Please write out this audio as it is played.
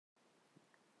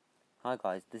Hi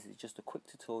guys, this is just a quick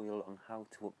tutorial on how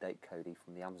to update KODI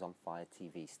from the Amazon Fire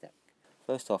TV stick.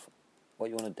 First off,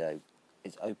 what you want to do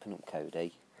is open up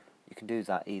KODI. You can do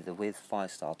that either with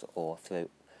Firestarter or through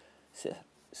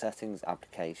Settings,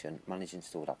 Application, Manage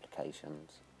Installed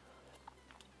Applications,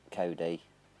 KODI,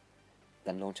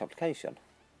 then Launch Application.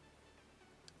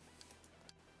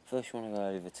 First you want to go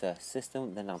over to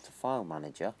System, then down to File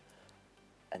Manager,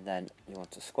 and then you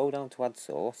want to scroll down to Add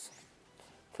Source,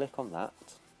 click on that,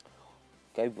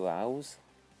 go Browse,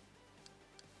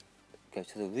 go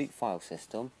to the root file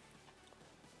system,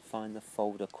 find the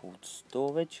folder called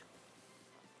Storage,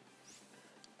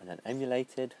 and then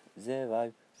Emulated,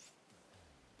 0,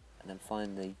 and then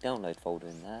find the download folder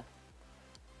in there,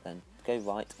 then go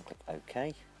right and click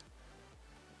OK,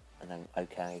 and then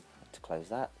OK to close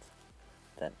that,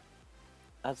 then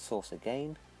add source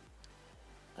again,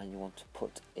 and you want to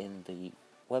put in the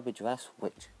web address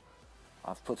which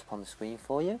I've put up on the screen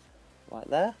for you, right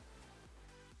there.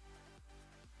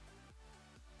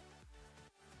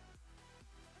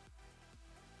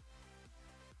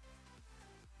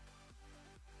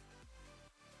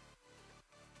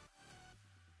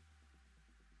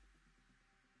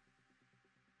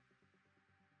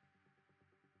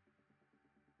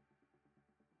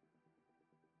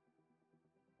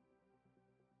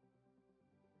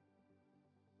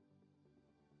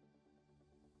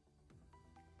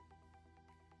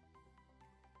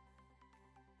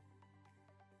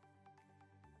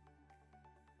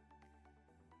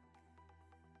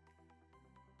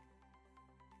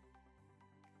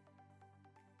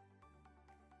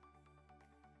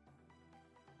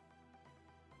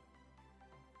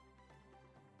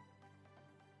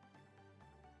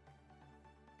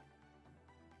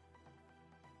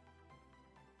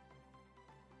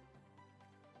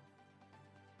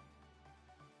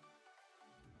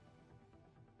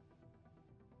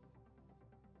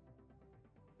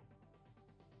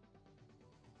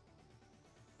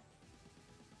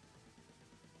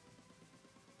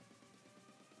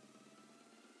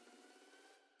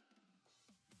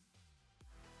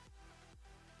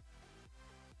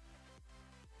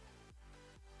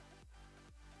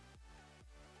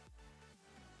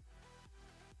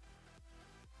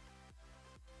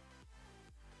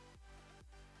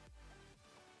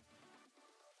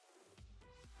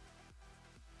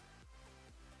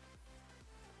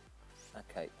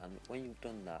 Okay, and when you've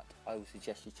done that, I would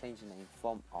suggest you change the name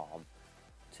from ARM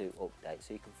to Update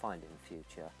so you can find it in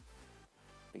future,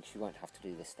 because you won't have to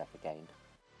do this step again.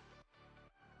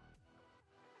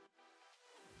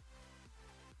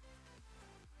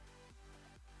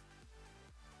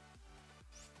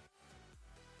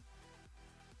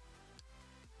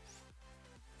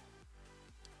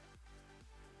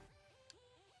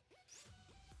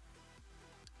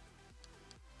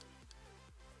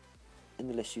 In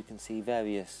the list you can see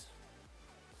various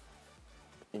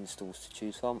installs to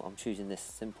choose from. I'm choosing this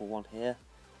simple one here,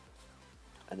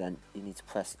 and then you need to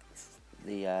press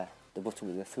the button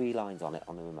with the 3 lines on it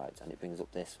on the remote, and it brings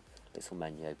up this little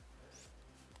menu.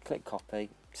 Click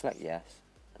copy, select yes,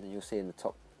 and then you'll see in the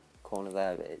top corner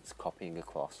there it's copying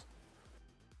across.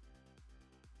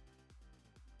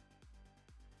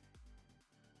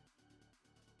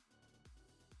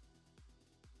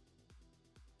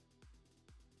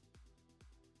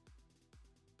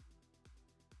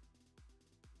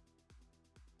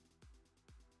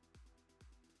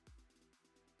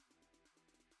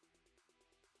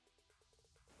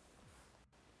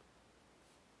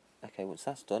 Okay, once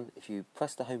that's done, if you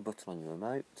press the home button on your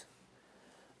remote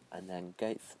and then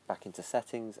go back into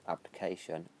Settings,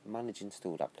 Application, Manage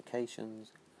Installed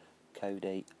Applications,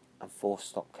 KODI, and Force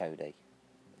Stop KODI.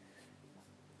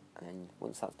 And then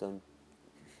once that's done,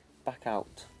 back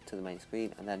out to the main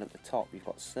screen, and then at the top you've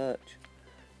got Search,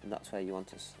 and that's where you want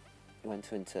to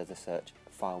enter into the search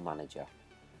File Manager.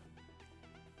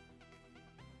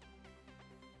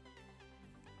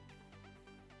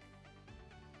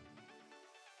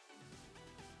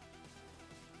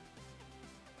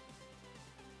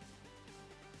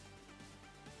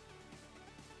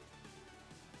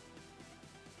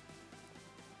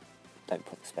 Don't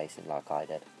put the space in like I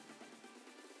did.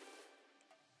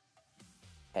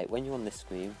 Okay, when you're on this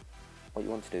screen, what you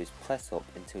want to do is press up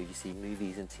until you see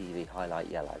Movies and TV highlight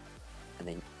yellow, and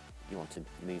then you want to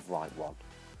move right one.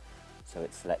 So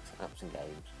it selects Apps and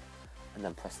Games, and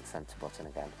then press the center button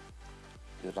again.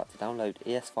 You would like to download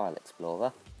ES File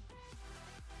Explorer.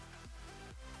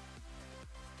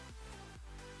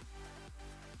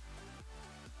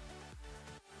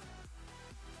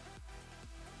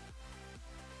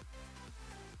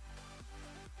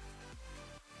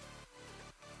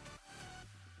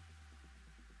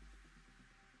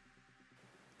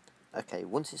 Okay,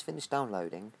 once it's finished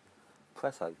downloading,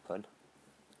 press open,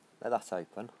 let that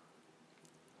open.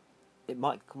 It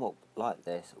might come up like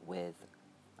this with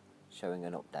showing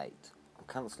an update. I'm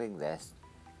cancelling this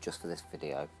just for this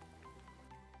video.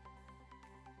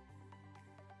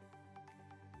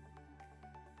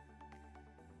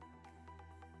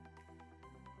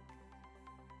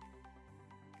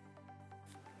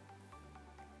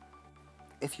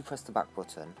 If you press the back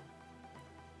button,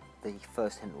 the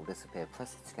first hint will disappear.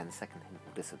 Press it again, the second hint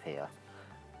will disappear,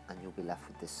 and you'll be left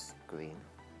with this screen.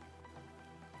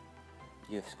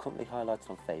 You're currently highlighted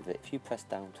on favourite. If you press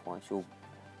down twice, you'll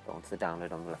go onto the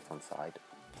download on the left hand side.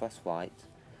 Press right,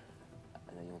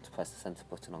 and then you want to press the centre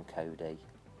button on KODI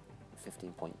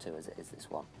 15.2 as it is this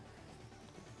one.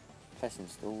 Press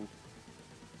install,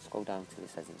 scroll down till it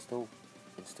says install.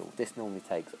 This normally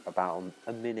takes about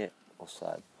a minute or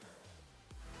so.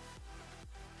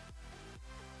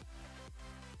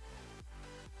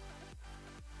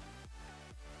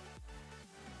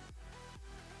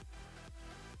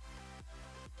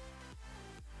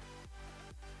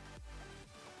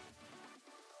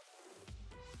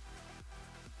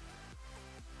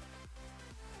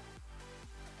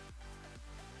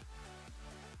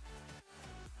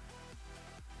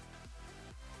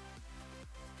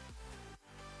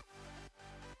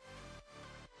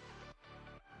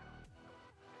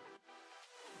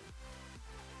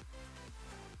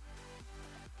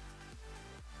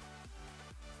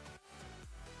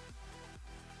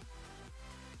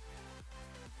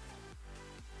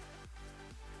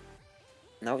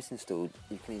 Now it's installed,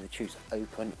 you can either choose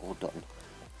open or done.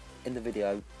 In the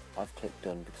video, I've clicked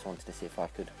done because I wanted to see if I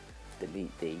could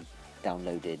delete the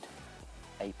downloaded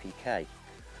APK.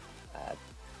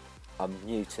 I'm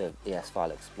new to ES File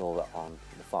Explorer on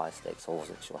the Fire Stick, so I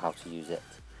wasn't sure how to use it.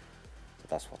 So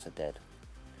that's what I did.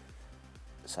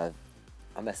 So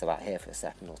I messed about here for a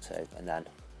second or two, and then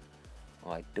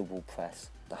I double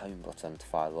press the home button to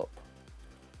fire up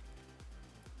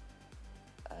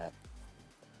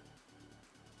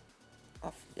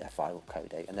fire up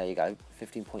KODI, and there you go.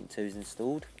 15.2 is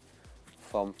installed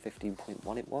from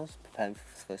 15.1 it was, preparing for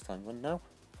the first time run now.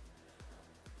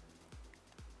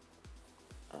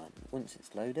 And once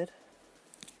it's loaded,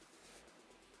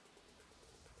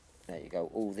 there you go,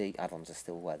 all the add-ons are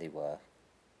still where they were.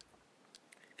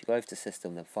 If you go over to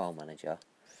System, then File Manager,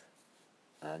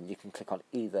 and you can click on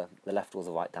either the left or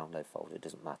the right download folder, it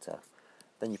doesn't matter.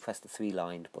 Then you press the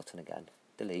three-lined button again,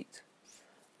 delete,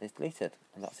 and it's deleted,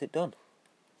 and that's it done.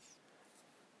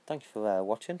 Thank you for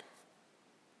watching.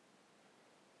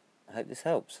 I hope this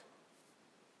helps.